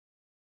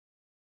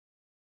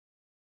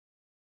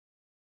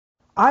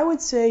I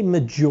would say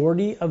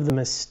majority of the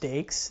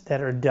mistakes that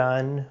are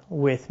done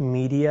with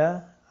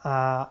media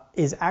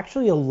is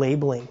actually a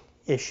labeling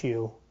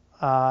issue.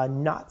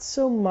 Not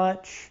so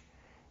much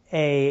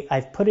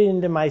I've put it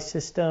into my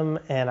system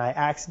and I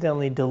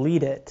accidentally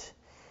delete it.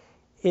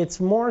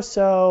 It's more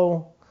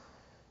so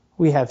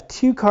we have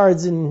two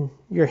cards in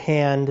your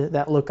hand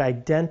that look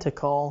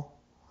identical.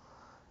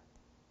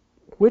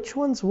 Which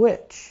one's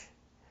which?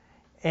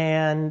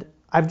 And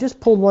I've just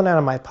pulled one out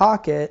of my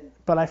pocket,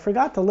 but I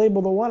forgot to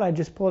label the one I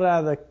just pulled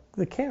out of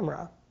the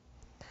camera.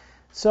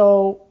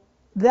 So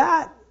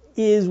that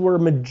is where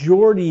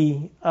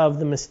majority of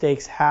the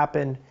mistakes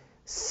happen.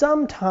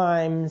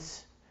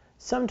 Sometimes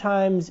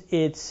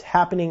it's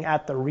happening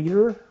at the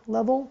reader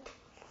level,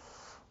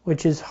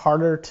 which is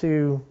harder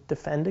to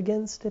defend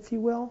against, if you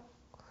will.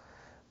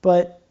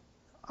 But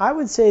I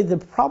would say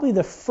probably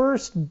the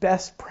first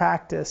best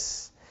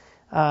practice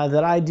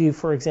that I do,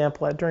 for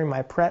example, during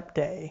my prep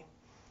day,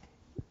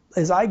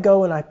 is I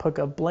go and I put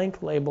a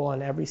blank label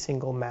on every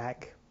single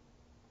mag.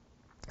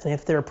 And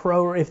if they're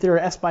an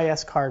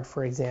S-by-S card,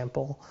 for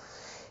example,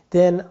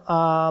 then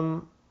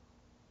I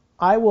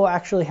will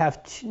actually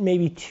have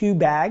maybe two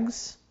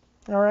bags,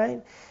 all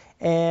right?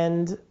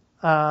 And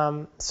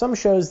some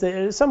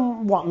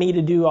want me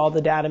to do all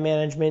the data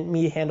management,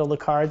 me handle the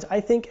cards. I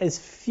think as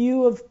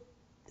few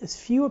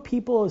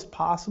people as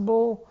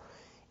possible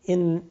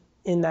in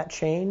that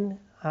chain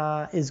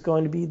is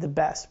going to be the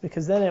best,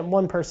 because then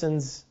one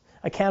person's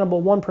accountable,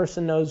 one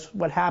person knows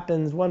what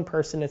happens, one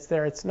person it's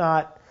there. It's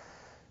not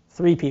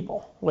three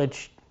people,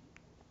 which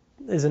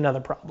is another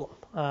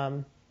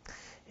problem.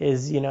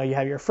 You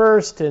have your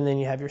first, and then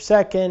you have your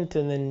second,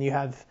 and then you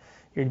have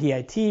your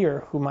DIT,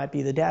 or who might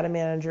be the data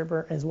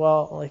manager as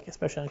well, like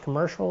especially on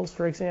commercials,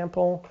 for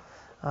example.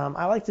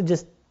 I like to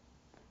just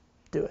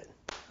do it.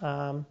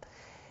 And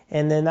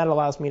then that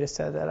allows me to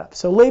set that up.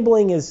 So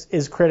labeling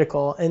is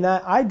critical, and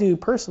that I do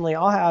personally.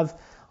 I'll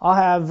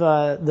have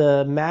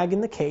the mag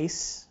in the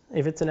case,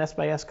 if it's an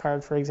S-by-S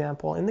card, for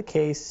example, in the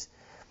case,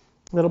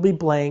 it'll be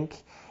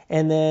blank.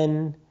 And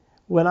then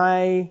when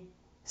I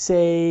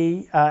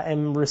say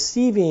am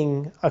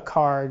receiving a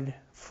card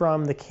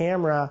from the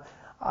camera,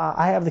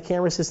 I have the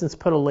camera assistants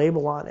put a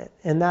label on it,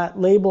 and that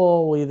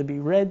label will either be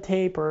red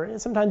tape or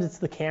sometimes it's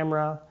the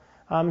camera.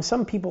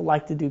 Some people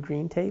like to do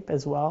green tape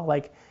as well,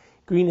 like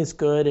green is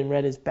good and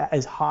red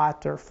is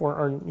hot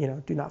or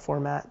do not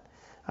format.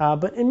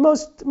 But in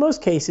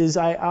most cases,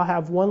 I'll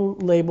have one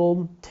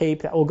labeled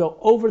tape that will go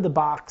over the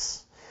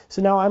box.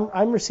 So now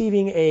I'm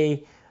receiving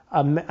a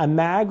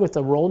mag with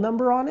a roll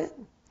number on it,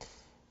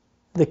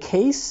 the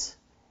case,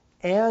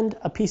 and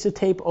a piece of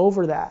tape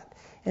over that.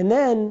 And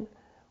then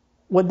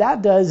what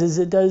that does is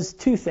it does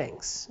two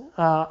things.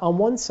 On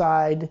one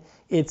side,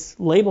 it's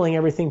labeling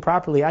everything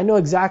properly. I know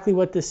exactly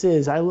what this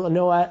is. I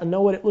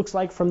know what it looks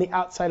like from the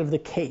outside of the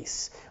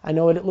case. I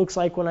know what it looks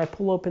like when I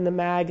pull open the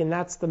mag, and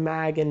that's the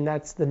mag, and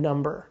that's the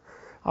number.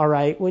 All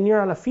right. When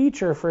you're on a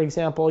feature, for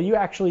example, you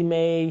actually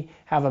may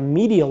have a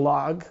media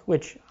log,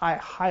 which I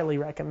highly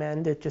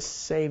recommend. It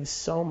just saves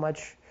so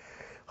much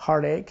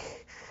heartache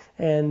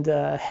and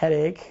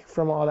headache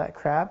from all that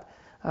crap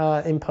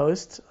in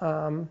post.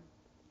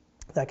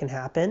 That can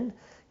happen.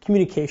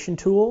 Communication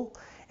tool,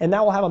 and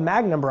that will have a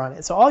mag number on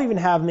it. So I'll even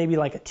have maybe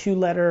like a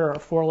 2-letter or a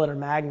 4-letter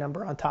mag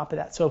number on top of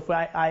that. So if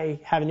I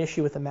have an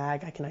issue with a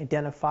mag, I can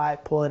identify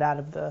it, pull it out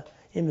of the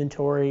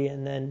inventory,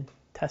 and then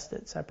test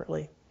it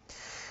separately.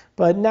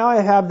 But now I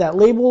have that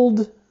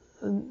labeled,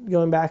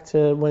 going back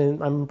to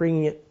when I'm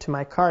bringing it to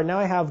my card, now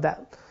I have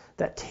that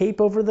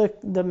tape over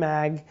the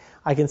mag.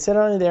 I can set it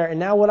on there, and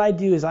now what I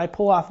do is I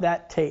pull off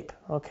that tape,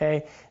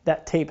 okay,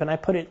 and I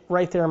put it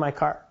right there in my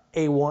card,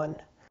 A1.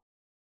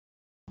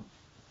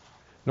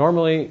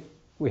 Normally,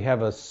 we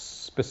have a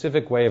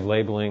specific way of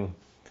labeling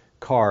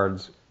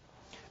cards.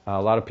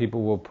 A lot of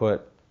people will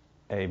put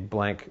a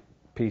blank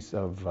piece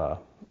of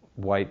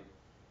white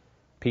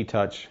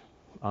P-Touch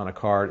on a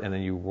card, and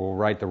then you will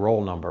write the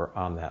roll number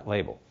on that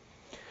label.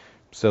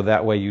 So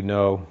that way you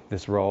know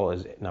this roll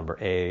is number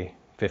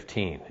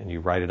A15, and you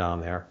write it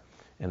on there.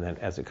 And then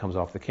as it comes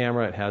off the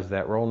camera, it has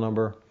that roll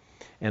number.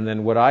 And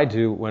then what I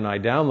do when I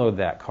download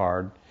that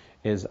card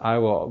is I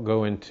will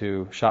go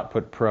into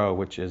ShotPut Pro,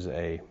 which is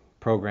a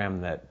program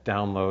that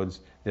downloads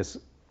this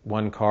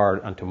one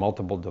card onto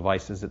multiple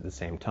devices at the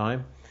same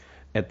time.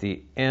 At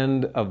the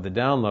end of the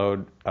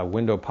download, a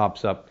window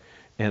pops up,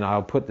 and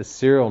I'll put the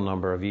serial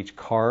number of each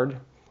card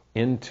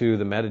into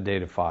the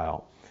metadata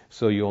file.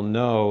 So you'll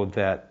know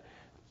that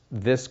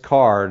this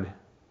card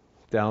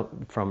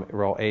down from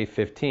row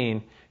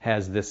A15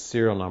 has this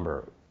serial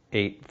number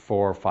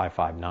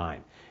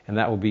 84559, and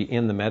that will be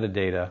in the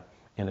metadata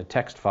in a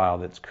text file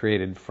that's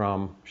created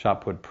from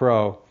ShotPut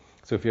Pro.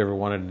 So if you ever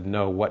wanted to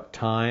know what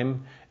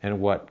time and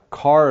what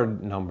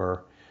card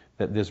number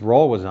that this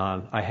roll was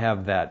on, I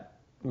have that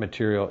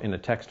material in a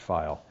text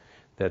file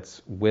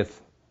that's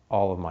with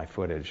all of my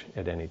footage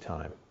at any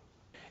time.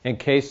 In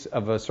case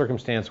of a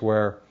circumstance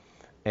where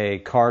a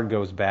card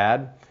goes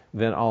bad,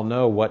 then I'll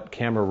know what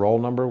camera roll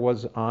number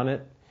was on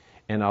it,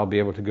 and I'll be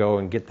able to go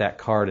and get that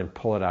card and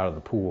pull it out of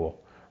the pool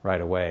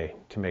right away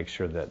to make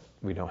sure that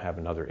we don't have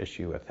another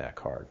issue with that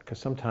card. Because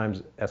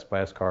sometimes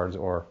SBIS cards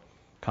or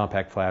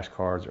compact flash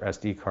cards or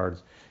SD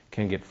cards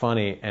can get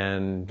funny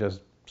and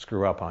just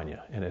screw up on you,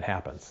 and it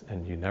happens,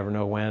 and you never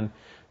know when.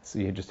 So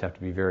you just have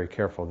to be very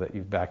careful that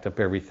you've backed up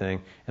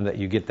everything and that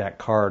you get that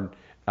card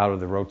out of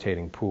the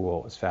rotating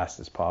pool as fast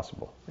as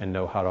possible and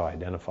know how to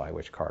identify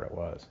which card it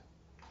was.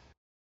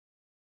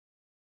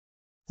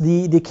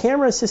 The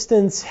camera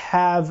assistants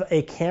have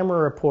a camera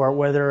report,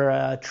 whether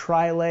a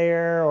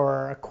tri-layer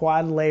or a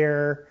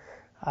quad-layer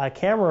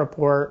camera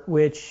report,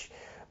 which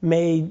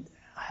may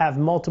have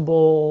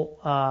multiple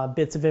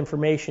bits of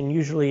information.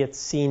 Usually it's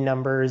scene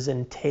numbers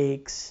and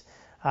takes.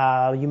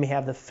 You may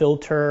have the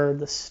filter,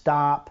 the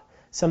stop,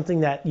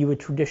 something that you would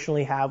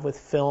traditionally have with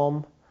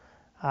film.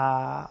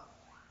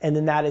 And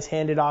then that is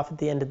handed off at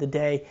the end of the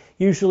day.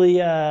 Usually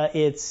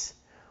it's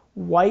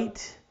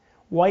white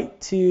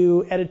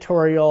to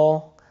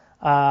editorial,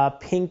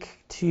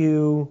 pink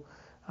to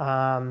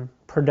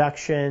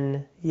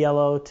production,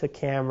 yellow to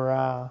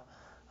camera,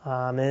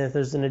 and if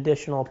there's an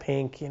additional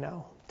pink,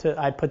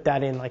 I put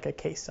that in like a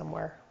case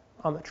somewhere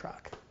on the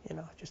truck,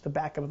 just a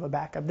backup of a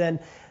backup. Then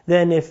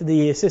if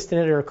the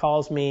assistant editor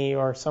calls me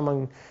or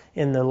someone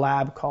in the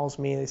lab calls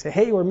me, they say,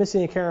 hey, we're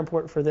missing a camera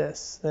report for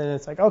this. Then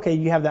it's like, okay,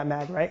 you have that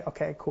mag, right?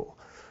 Okay, cool.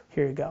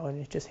 Here you go, and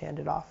it's just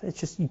handed off. It's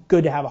just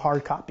good to have a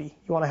hard copy.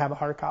 You want to have a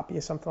hard copy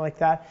of something like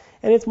that.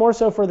 And it's more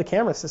so for the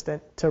camera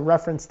assistant to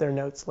reference their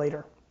notes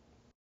later.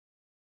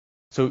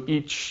 So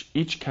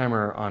each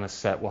camera on a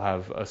set will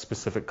have a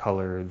specific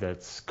color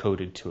that's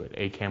coded to it.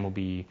 A cam will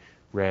be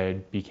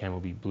red, B cam will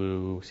be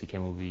blue, C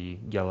cam will be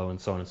yellow, and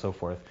so on and so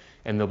forth.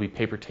 And there'll be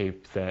paper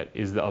tape that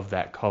is of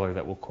that color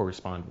that will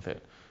correspond with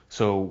it.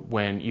 So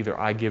when either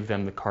I give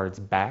them the cards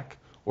back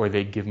or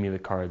they give me the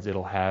cards,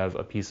 it'll have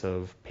a piece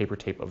of paper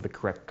tape of the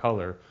correct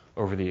color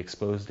over the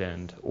exposed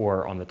end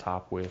or on the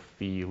top with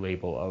the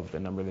label of the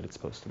number that it's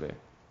supposed to be.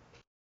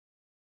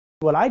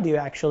 What I do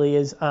actually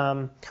is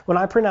when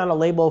I print out a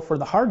label for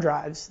the hard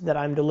drives that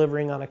I'm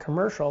delivering on a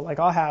commercial, like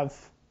I'll have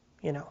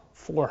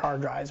 4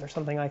 hard drives or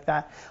something like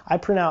that, I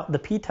print out the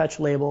P-Touch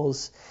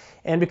labels,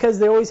 and because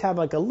they always have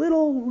like a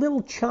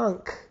little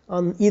chunk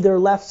on either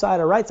left side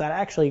or right side, I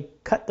actually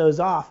cut those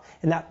off,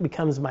 and that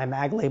becomes my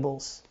mag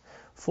labels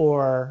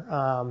for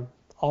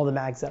all the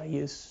mags that I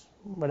use,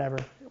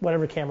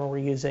 whatever camera we're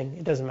using.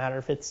 It doesn't matter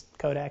if it's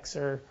Codex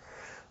or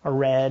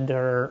Red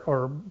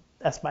or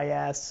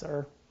SBIS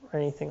or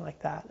anything like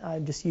that. I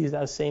just use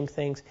those same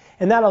things,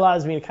 and that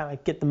allows me to kind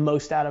of get the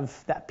most out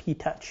of that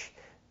P-Touch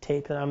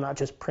tape, and I'm not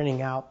just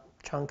printing out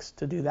chunks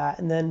to do that.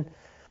 And then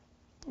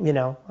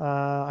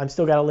I'm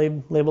still got to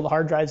label the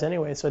hard drives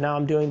anyway, so now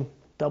I'm doing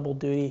double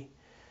duty.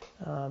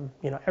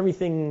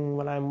 Everything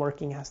when I'm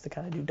working has to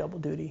kind of do double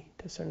duty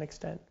to a certain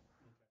extent.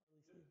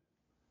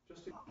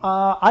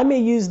 I may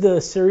use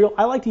the serial.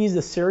 I like to use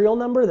the serial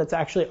number that's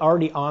actually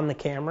already on the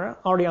camera,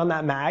 already on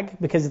that mag,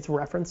 because it's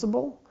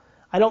referenceable.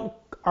 I don't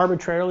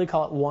arbitrarily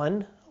call it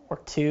 1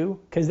 or 2,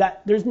 because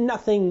that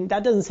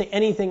doesn't say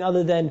anything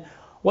other than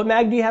what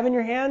mag do you have in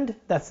your hand?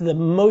 That's the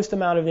most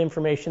amount of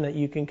information that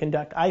you can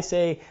conduct. I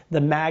say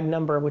the mag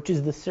number, which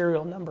is the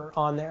serial number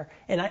on there.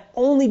 And I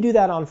only do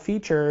that on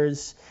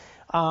features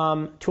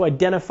to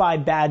identify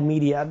bad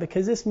media,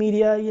 because this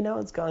media,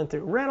 it's gone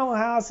through rental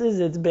houses,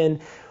 it's been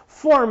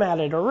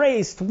formatted,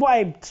 erased,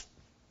 wiped,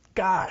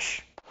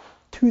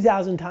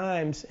 2,000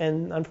 times.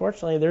 And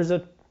unfortunately, there's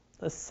a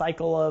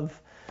cycle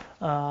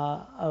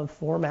of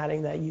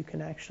formatting that you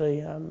can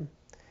actually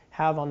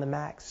have on the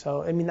Mac.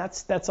 So,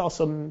 that's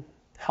also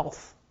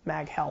health,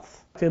 mag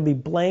health. It'll be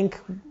blank,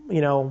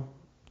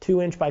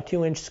 2-inch by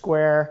 2-inch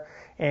square,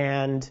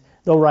 and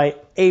they'll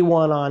write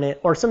A1 on it,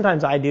 or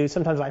sometimes I do.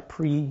 Sometimes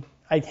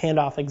I hand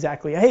off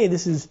exactly, hey,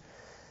 this is,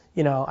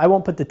 I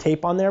won't put the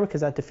tape on there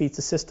because that defeats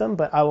the system,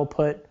 but I will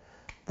put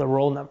the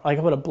roll number. I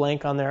can put a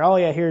blank on there. Oh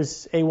yeah,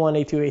 here's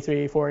A1, A2,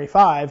 A3, A4,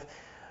 A5.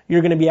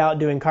 You're going to be out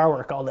doing car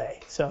work all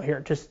day. So here,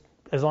 just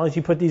as long as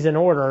you put these in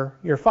order,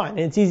 you're fine. And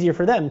it's easier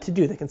for them to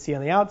do. They can see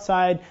on the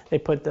outside. They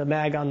put the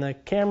mag on the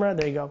camera.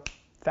 There you go.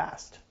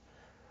 Fast.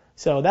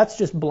 So that's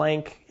just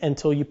blank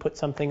until you put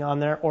something on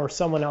there or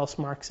someone else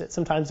marks it.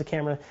 Sometimes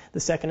the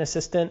second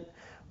assistant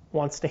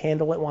wants to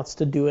handle it, wants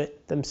to do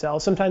it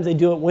themselves. Sometimes they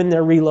do it when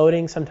they're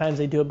reloading. Sometimes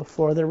they do it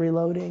before they're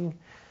reloading.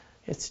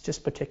 It's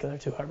just particular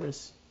to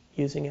whoever's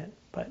using it.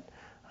 But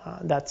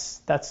that's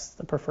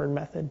the preferred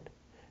method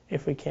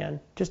if we can,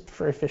 just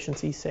for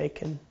efficiency's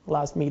sake, and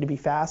allows me to be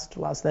fast,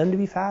 allows them to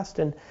be fast,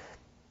 and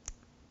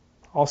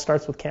all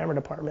starts with camera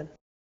department.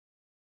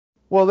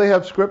 Well, they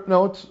have script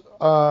notes,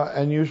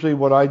 and usually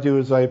what I do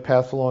is I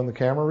pass along the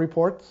camera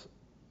reports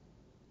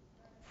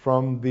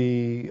from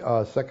the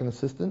second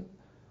assistant,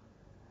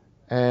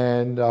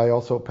 and I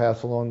also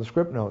pass along the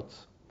script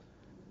notes.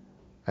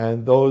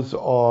 And those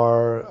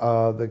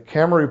are, the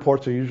camera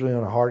reports are usually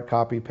on a hard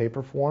copy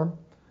paper form,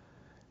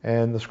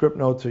 and the script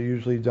notes are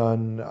usually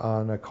done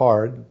on a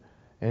card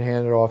and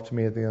handed off to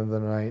me at the end of the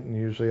night, and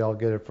usually I'll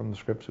get it from the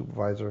script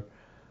supervisor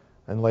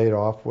and lay it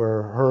off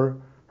where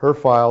her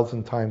files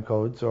and time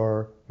codes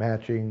are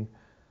matching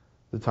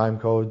the time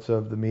codes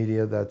of the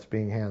media that's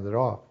being handed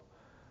off,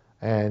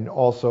 and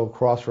also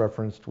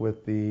cross-referenced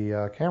with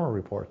the camera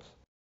reports.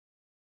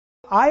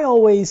 I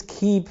always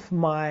keep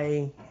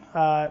my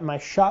my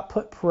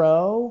ShotPut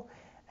Pro,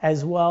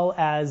 as well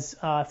as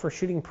for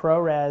shooting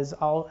ProRes,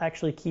 I'll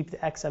actually keep the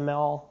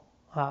XML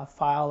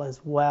file as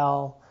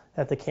well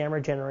that the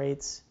camera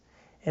generates,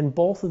 and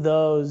both of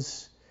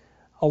those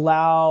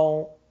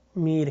allow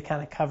me to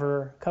kind of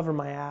cover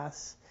my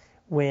ass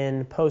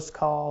when post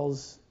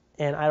calls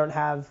and I don't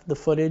have the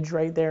footage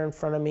right there in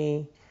front of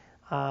me.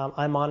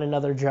 I'm on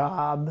another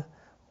job,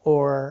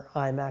 or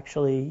I'm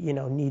actually,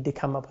 need to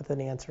come up with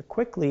an answer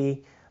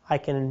quickly. I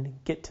can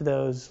get to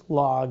those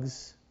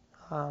logs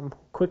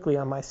quickly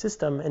on my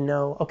system and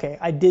know, okay,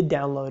 I did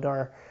download,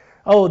 or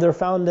they're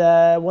found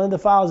one of the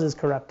files is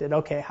corrupted.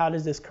 Okay, how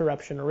does this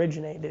corruption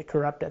originate? Did it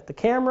corrupt at the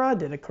camera?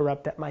 Did it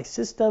corrupt at my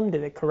system?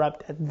 Did it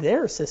corrupt at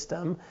their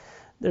system?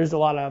 There's a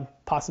lot of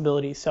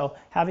possibilities. So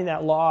having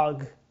that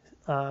log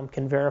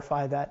can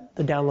verify that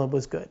the download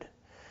was good.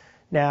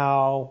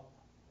 Now,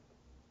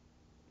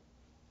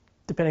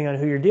 depending on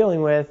who you're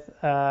dealing with,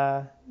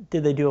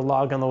 did they do a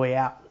log on the way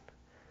out?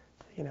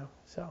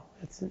 So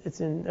it's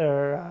in,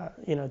 or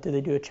did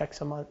they do a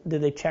checksum?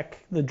 Did they check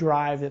the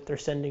drive that they're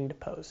sending to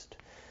post?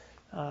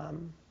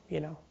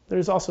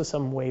 There's also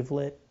some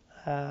wavelet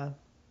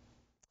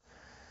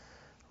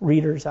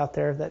readers out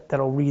there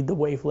that'll read the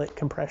wavelet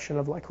compression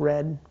of like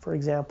red, for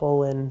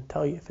example, and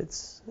tell you if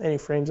it's any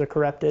frames are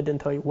corrupted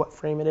and tell you what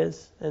frame it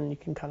is, and you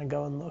can kind of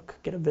go and look,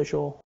 get a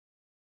visual.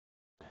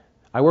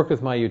 I work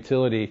with my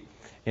utility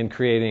in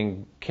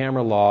creating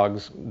camera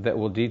logs that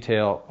will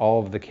detail all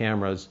of the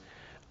cameras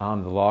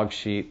on the log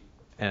sheet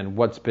and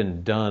what's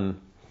been done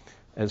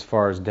as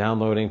far as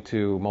downloading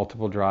to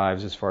multiple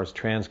drives, as far as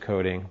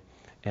transcoding,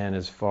 and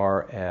as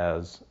far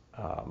as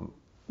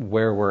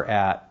where we're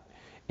at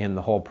in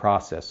the whole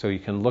process. So you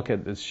can look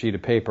at this sheet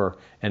of paper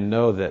and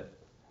know that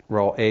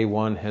roll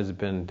A1 has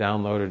been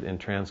downloaded and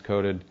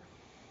transcoded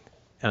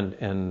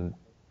and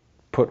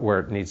put where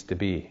it needs to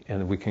be.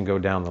 And we can go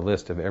down the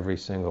list of every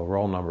single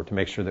roll number to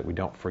make sure that we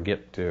don't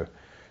forget to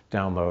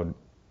download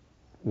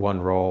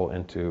one roll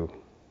into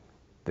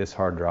this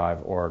hard drive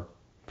or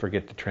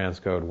forget to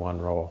transcode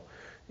one roll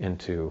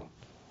into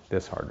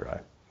this hard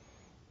drive.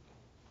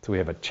 So we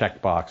have a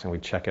checkbox and we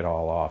check it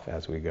all off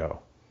as we go.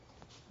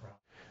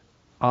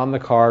 On the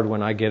card,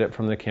 when I get it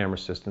from the camera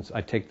assistants,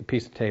 I take the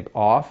piece of tape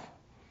off.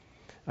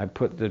 I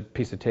put the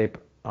piece of tape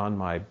on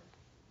my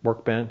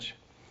workbench.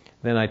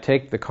 Then I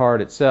take the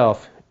card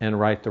itself and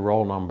write the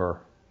roll number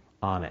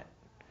on it.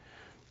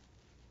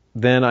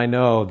 Then I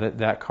know that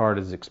that card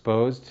is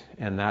exposed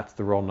and that's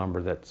the roll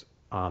number that's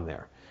on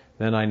there.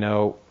 Then I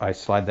know I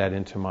slide that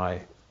into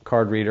my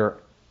card reader.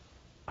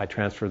 I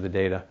transfer the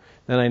data.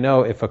 Then I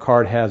know if a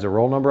card has a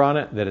roll number on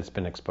it that it's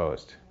been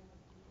exposed.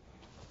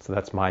 So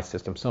that's my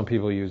system. Some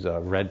people use a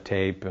red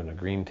tape and a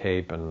green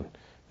tape and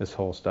this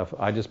whole stuff.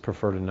 I just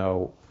prefer to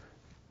know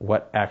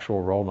what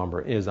actual roll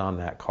number is on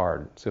that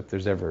card. So if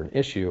there's ever an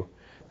issue,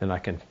 then I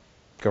can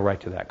go right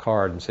to that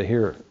card and say,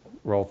 here,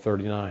 roll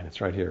 39.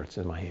 It's right here. It's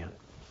in my hand.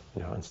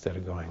 Instead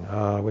of going,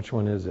 which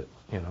one is it?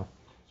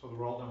 So the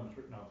roll number is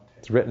written on the tape?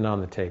 It's written on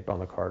the tape on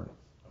the card.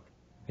 Okay.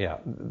 Yeah,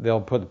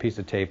 they'll put the piece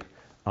of tape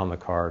on the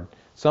card.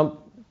 Some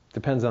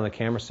depends on the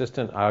camera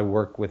assistant. I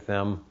work with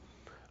them.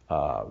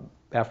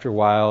 After a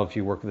while, if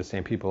you work with the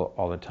same people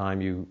all the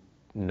time, you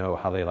know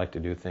how they like to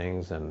do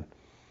things, and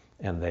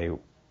they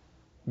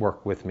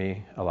work with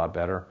me a lot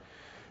better.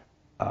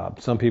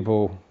 Some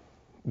people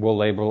will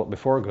label it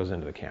before it goes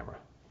into the camera.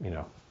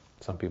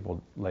 Some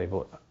people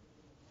label it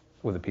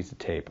with a piece of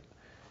tape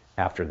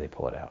after they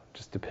pull it out.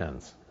 Just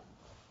depends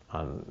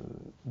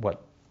on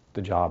what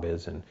the job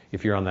is, and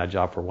if you're on that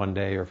job for one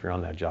day or if you're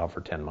on that job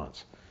for 10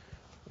 months.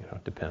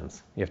 It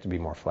depends. You have to be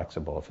more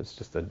flexible if it's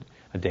just a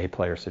day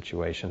player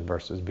situation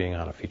versus being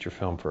on a feature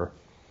film for,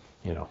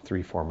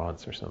 3-4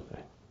 months or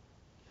something.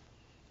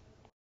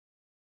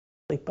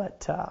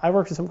 But I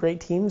worked with some great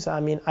teams. I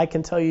mean, I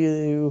can tell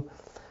you,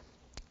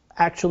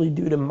 actually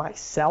due to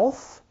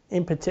myself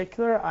in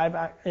particular,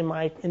 in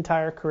my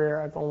entire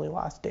career, I've only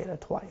lost data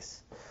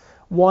twice.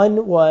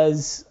 One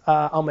was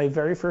on my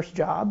very first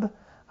job,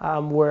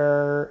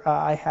 where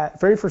I had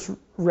very first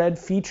red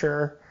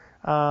feature.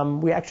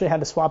 We actually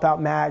had to swap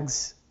out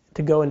mags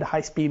to go into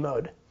high-speed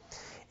mode,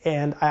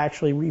 and I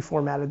actually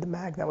reformatted the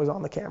mag that was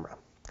on the camera.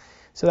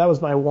 So that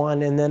was my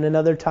one. And then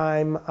another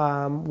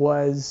time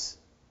was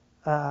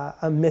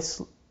a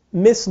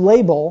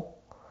mislabel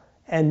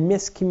and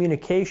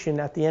miscommunication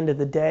at the end of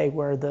the day,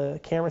 where the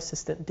camera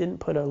assistant didn't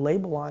put a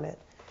label on it,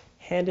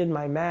 handed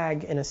my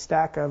mag in a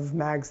stack of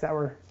mags that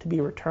were to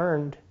be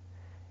returned,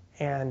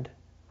 and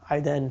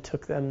I then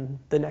took them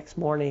the next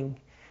morning,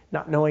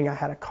 not knowing I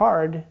had a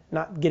card,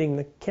 not getting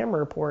the camera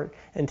report,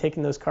 and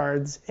taking those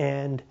cards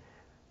and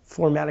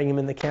formatting them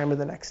in the camera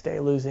the next day,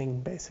 losing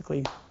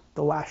basically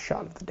the last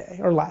shot of the day,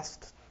 or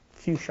last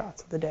few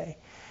shots of the day.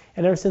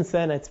 And ever since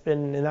then, it's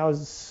been, and that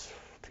was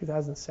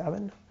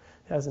 2007,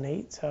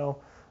 2008,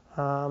 so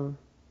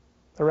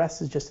the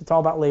rest is just, it's all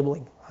about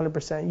labeling,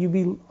 100%. You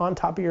be on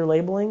top of your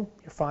labeling,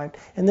 you're fine.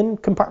 And then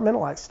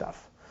compartmentalize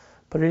stuff.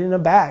 Put it in a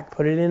bag,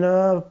 put it in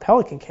a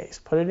Pelican case,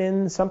 put it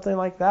in something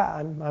like that.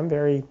 I'm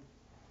very,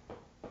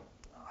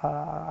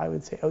 I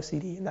would say,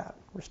 OCD in that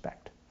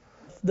respect.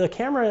 The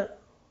camera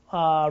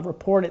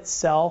report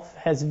itself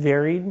has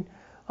varied.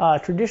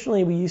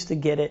 Traditionally, we used to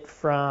get it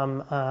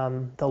from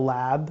the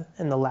lab,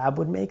 and the lab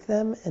would make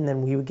them, and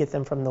then we would get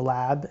them from the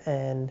lab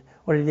and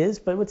what it is.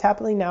 But what's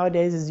happening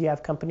nowadays is you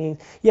have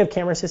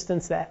camera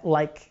assistants that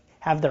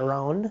have their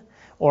own,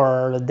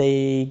 or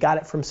they got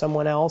it from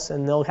someone else,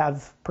 and they'll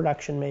have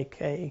production make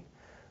a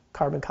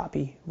carbon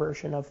copy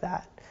version of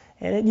that.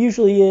 And it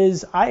usually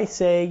is, I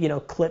say,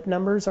 clip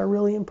numbers are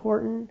really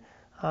important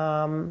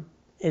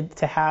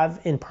to have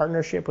in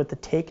partnership with the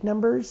take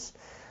numbers.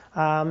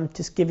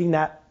 Just giving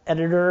that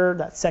editor,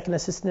 that second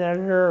assistant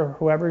editor, or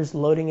whoever's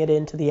loading it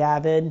into the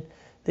Avid,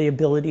 the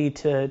ability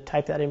to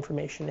type that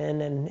information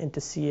in and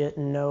to see it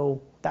and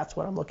know that's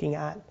what I'm looking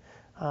at.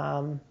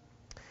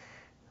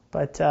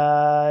 But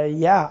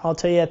I'll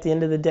tell you at the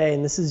end of the day,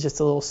 and this is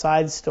just a little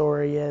side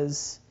story,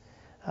 is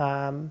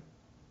I've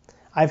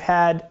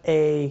had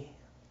a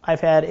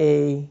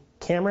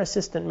camera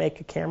assistant make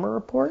a camera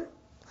report.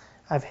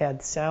 I've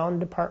had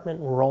sound department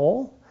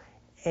roll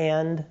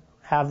and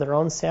have their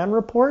own sound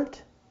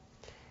report.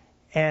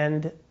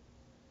 And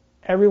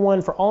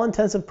everyone, for all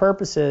intents and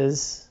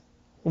purposes,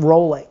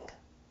 rolling.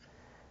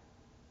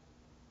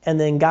 And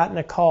then gotten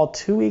a call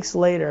 2 weeks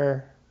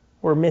later,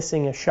 we're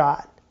missing a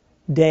shot.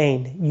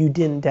 Dane, you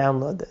didn't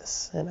download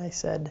this. And I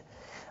said,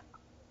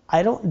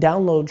 I don't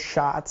download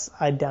shots,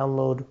 I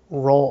download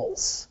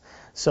rolls.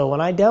 So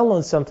when I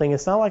download something,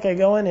 it's not like I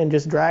go in and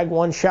just drag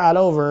one shot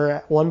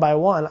over one by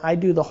one. I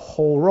do the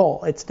whole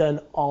roll. It's done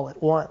all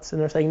at once.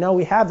 And they're saying, no,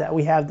 we have that.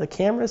 We have the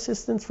camera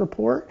assistance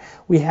report.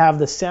 We have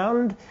the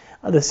sound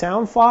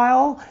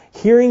file,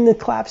 hearing the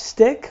clap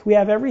stick. We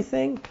have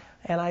everything.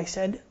 And I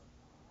said,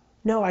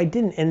 no, I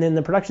didn't. And then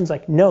the production's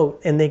like, no.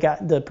 And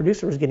the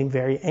producer was getting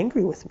very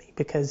angry with me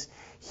because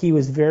he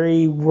was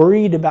very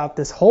worried about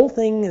this whole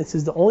thing. This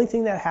is the only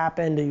thing that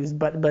happened.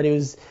 But it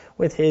was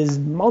with his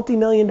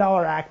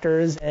multi-million-dollar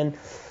actors, and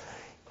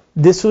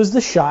this was the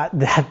shot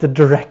that the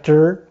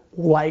director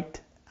liked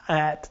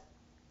at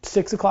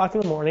 6 o'clock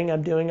in the morning.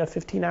 I'm doing a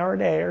 15-hour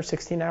day or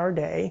 16-hour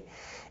day,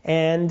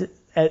 and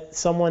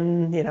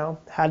someone,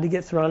 had to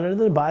get thrown under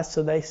the bus.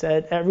 So they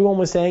said, everyone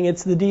was saying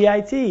it's the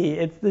DIT,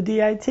 it's the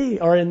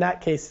DIT, or in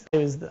that case, I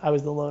was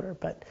the loader,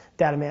 but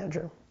data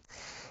manager.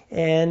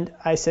 And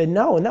I said,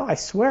 no, I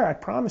swear, I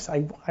promise, I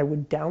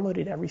would download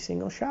it every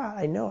single shot.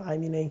 I know.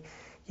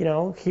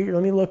 Here,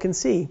 let me look and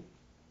see.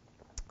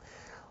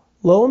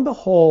 Lo and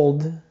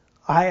behold,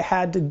 I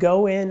had to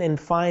go in and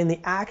find the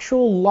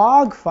actual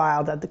log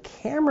file that the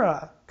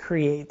camera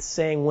creates,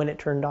 saying when it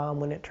turned on,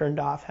 when it turned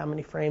off, how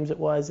many frames it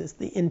was. It's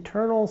the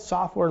internal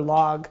software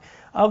log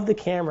of the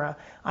camera.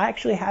 I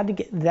actually had to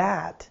get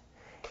that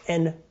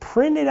and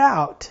print it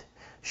out,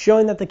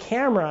 showing that the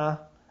camera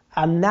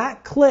on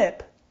that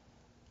clip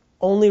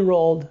only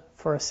rolled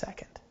for a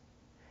second.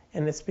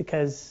 And it's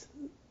because,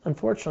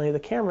 unfortunately,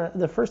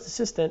 the first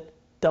assistant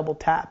double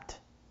tapped.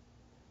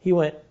 It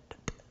was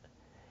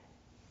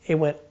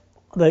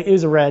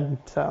a red,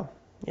 so,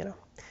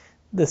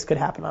 this could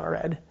happen on a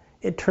red.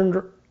 It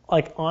turned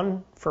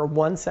on for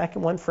 1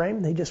 second, one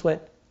frame, they just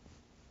went,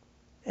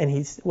 and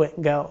he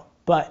went go.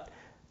 But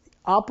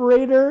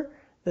operator,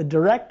 the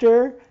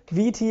director,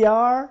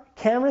 VTR,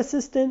 camera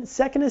assistant,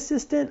 second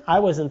assistant, I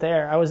wasn't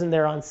there. I wasn't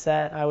there on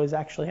set. I was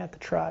actually at the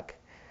truck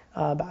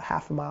about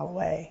half a mile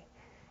away.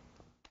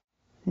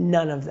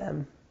 None of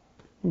them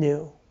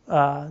knew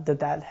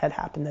that had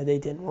happened, that they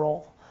didn't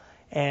roll.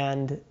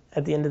 And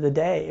at the end of the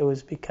day, it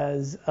was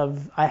because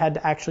I had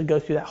to actually go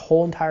through that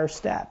whole entire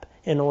step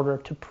in order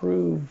to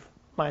prove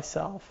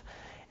myself.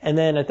 And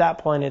then at that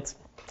point, it's,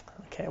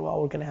 okay, well,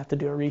 we're going to have to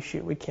do a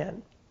reshoot. We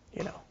can't,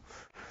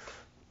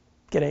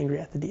 get angry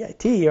at the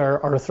DIT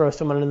or throw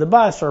someone under the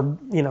bus or,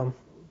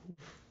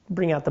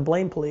 bring out the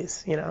blame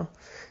police,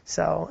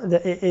 So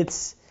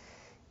it's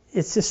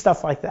just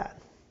stuff like that.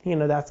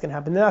 That's going to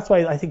happen. And that's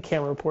why I think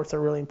camera reports are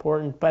really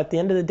important. But at the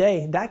end of the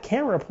day, that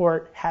camera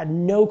report had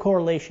no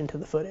correlation to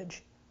the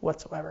footage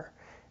whatsoever.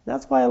 And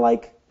that's why I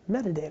like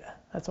metadata.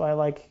 That's why I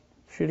like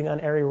shooting on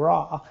ARRI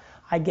RAW.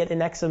 I get an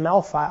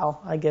XML file.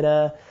 I get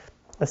a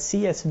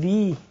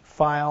CSV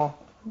file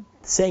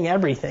saying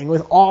everything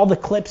with all the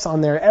clips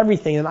on there,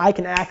 everything, and I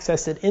can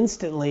access it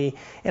instantly.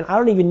 And I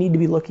don't even need to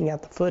be looking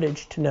at the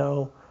footage to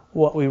know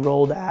what we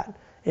rolled at.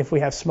 If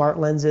we have smart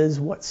lenses,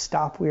 what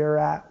stop we were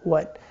at,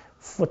 what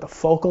the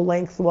focal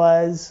length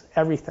was,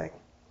 everything.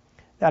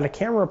 That a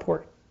camera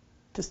report,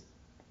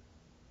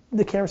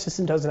 the camera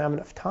system doesn't have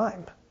enough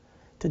time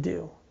to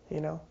do,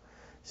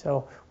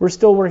 So we're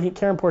still working,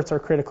 camera reports are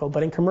critical,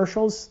 but in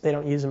commercials, they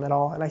don't use them at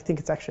all. And I think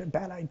it's actually a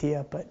bad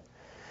idea, but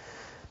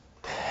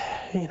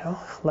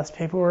less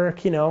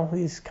paperwork,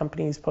 these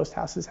companies, post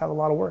houses have a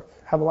lot of work,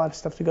 have a lot of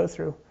stuff to go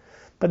through.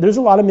 But there's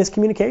a lot of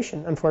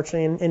miscommunication,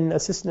 unfortunately, in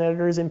assistant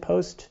editors in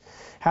post,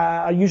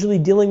 usually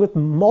dealing with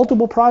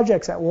multiple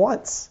projects at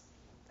once.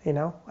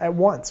 at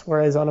once.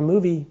 Whereas on a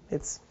movie,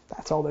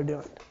 that's all they're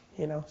doing,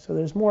 So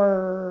there's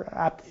more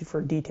aptitude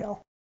for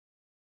detail.